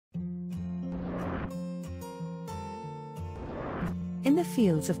In the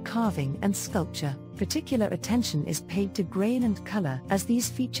fields of carving and sculpture, particular attention is paid to grain and color, as these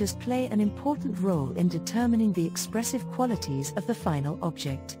features play an important role in determining the expressive qualities of the final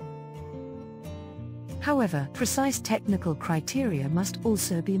object. However, precise technical criteria must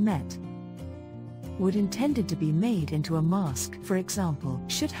also be met. Wood intended to be made into a mask, for example,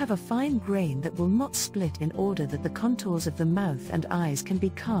 should have a fine grain that will not split, in order that the contours of the mouth and eyes can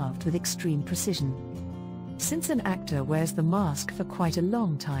be carved with extreme precision. Since an actor wears the mask for quite a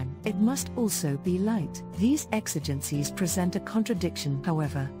long time, it must also be light. These exigencies present a contradiction,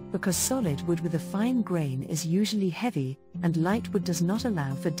 however, because solid wood with a fine grain is usually heavy, and light wood does not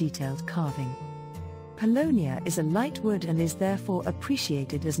allow for detailed carving. Paulownia is a light wood and is therefore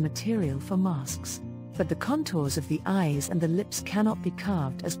appreciated as material for masks. But the contours of the eyes and the lips cannot be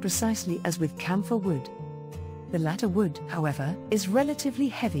carved as precisely as with camphor wood. The latter wood, however, is relatively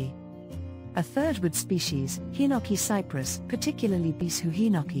heavy. A third wood species, hinoki cypress, particularly Bisu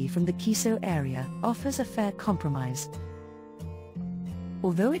hinoki from the Kiso area, offers a fair compromise.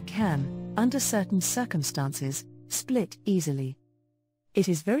 Although it can, under certain circumstances, split easily. It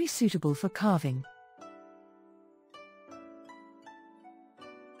is very suitable for carving.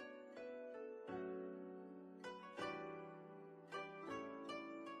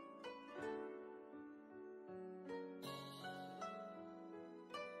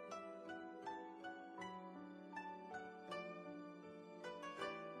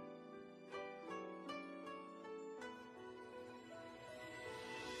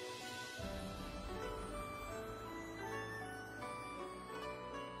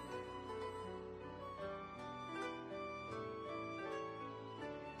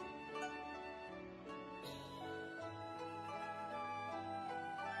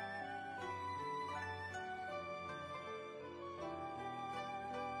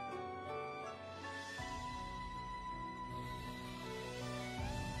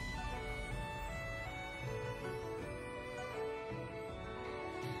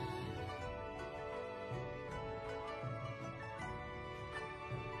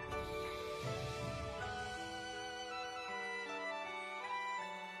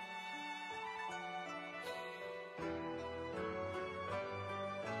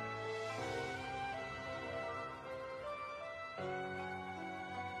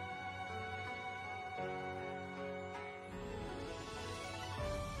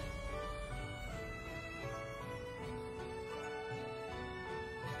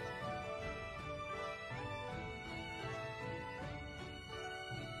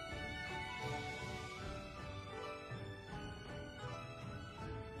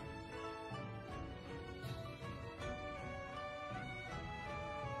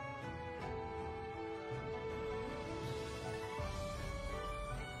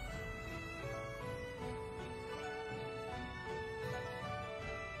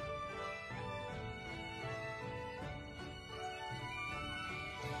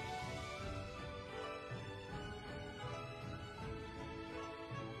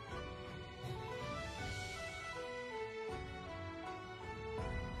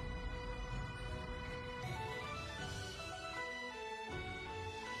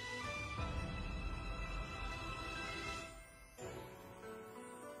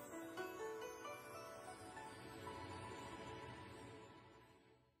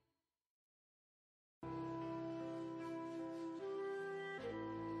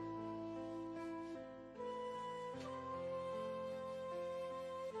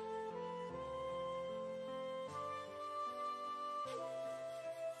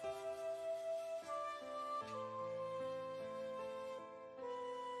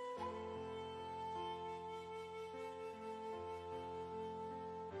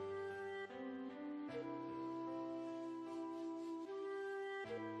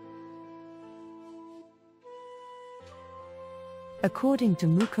 According to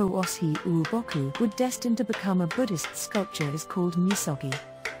Muko Oshi Uoboku, wood destined to become a Buddhist sculpture is called misogi.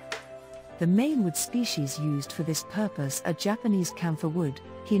 The main wood species used for this purpose are Japanese camphor wood,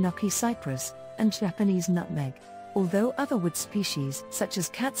 hinoki cypress, and Japanese nutmeg, although other wood species, such as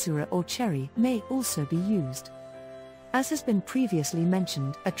katsura or cherry, may also be used. As has been previously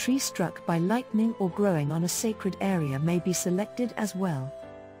mentioned, a tree struck by lightning or growing on a sacred area may be selected as well.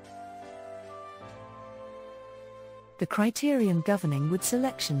 The criterion governing wood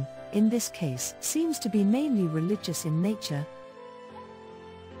selection, in this case, seems to be mainly religious in nature.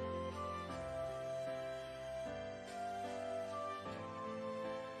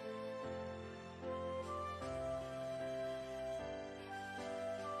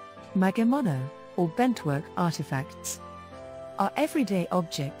 Magemono, or Bentwork artifacts, are everyday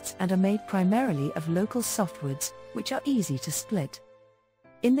objects and are made primarily of local softwoods, which are easy to split.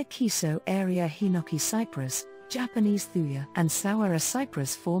 In the Kiso area, hinoki cypress, Japanese thuya, and sawara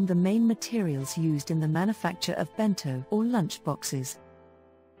cypress form the main materials used in the manufacture of bento or lunch boxes.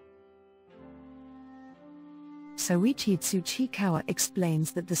 Soichi Tsuchikawa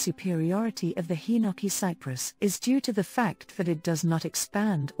explains that the superiority of the hinoki cypress is due to the fact that it does not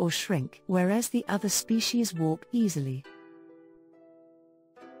expand or shrink, whereas the other species warp easily.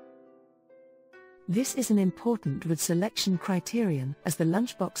 This is an important wood selection criterion, as the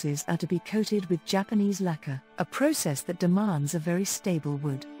lunchboxes are to be coated with Japanese lacquer, a process that demands a very stable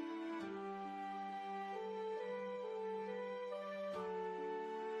wood.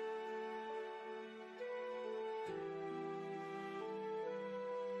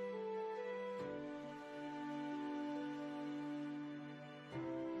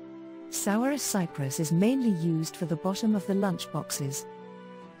 Sawara cypress is mainly used for the bottom of the lunchboxes.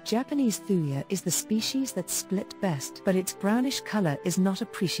 Japanese thuya is the species that split best, but its brownish color is not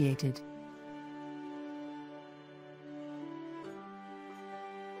appreciated.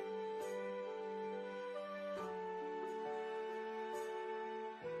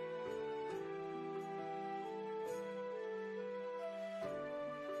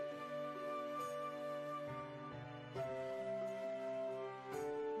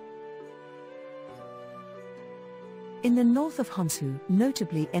 In the north of Honshu,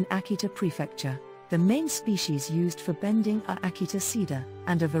 notably in Akita Prefecture, the main species used for bending are Akita cedar,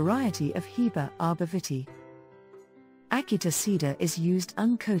 and a variety of Hiba arborvitae. Akita cedar is used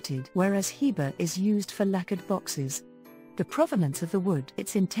uncoated, whereas Hiba is used for lacquered boxes. The provenance of the wood,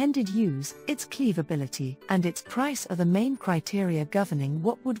 its intended use, its cleavability, and its price are the main criteria governing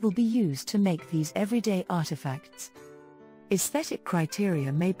what wood will be used to make these everyday artifacts. Aesthetic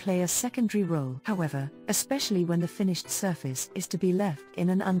criteria may play a secondary role, however, especially when the finished surface is to be left in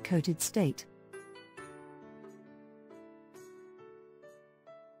an uncoated state.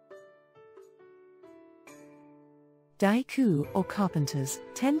 Daiku, or carpenters,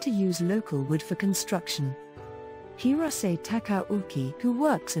 tend to use local wood for construction. Hirose Takauki, who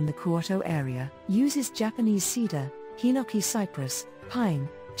works in the Kyoto area, uses Japanese cedar, hinoki cypress, pine,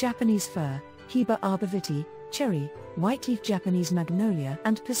 Japanese fir, Hiba arborvitae, cherry, whiteleaf Japanese magnolia,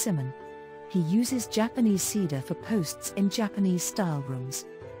 and persimmon. He uses Japanese cedar for posts in Japanese-style rooms.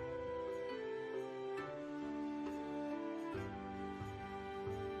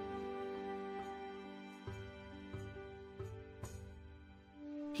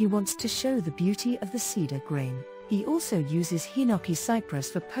 He wants to show the beauty of the cedar grain. He also uses hinoki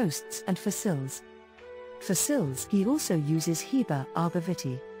cypress for posts and for sills. For sills, he also uses Hiba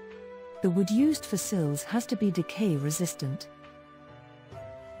arborvitae. The wood used for sills has to be decay-resistant.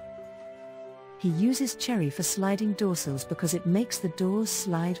 He uses cherry for sliding door sills because it makes the doors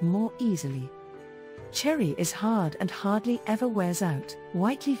slide more easily. Cherry is hard and hardly ever wears out.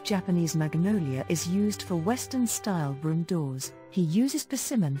 Whiteleaf Japanese magnolia is used for Western-style room doors. He uses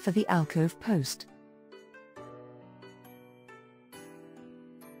persimmon for the alcove post.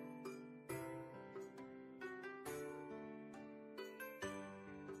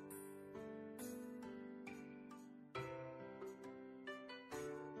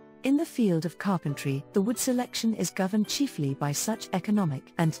 In the field of carpentry, the wood selection is governed chiefly by such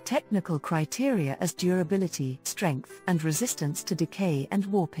economic and technical criteria as durability, strength, and resistance to decay and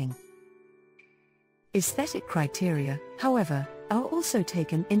warping. Aesthetic criteria, however, are also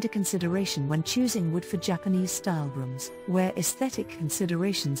taken into consideration when choosing wood for Japanese-style rooms, where aesthetic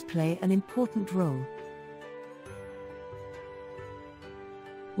considerations play an important role.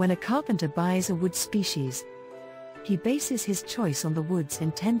 When a carpenter buys a wood species, he bases his choice on the wood's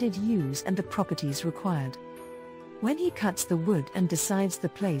intended use and the properties required. When he cuts the wood and decides the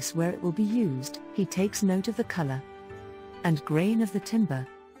place where it will be used, he takes note of the color and grain of the timber.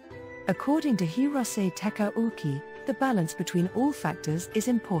 According to Hirose Takauki, the balance between all factors is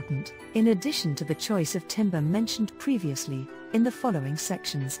important. In addition to the choice of timber mentioned previously, in the following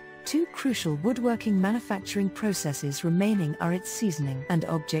sections, two crucial woodworking manufacturing processes remaining are its seasoning and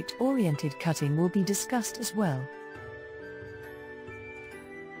object-oriented cutting will be discussed as well.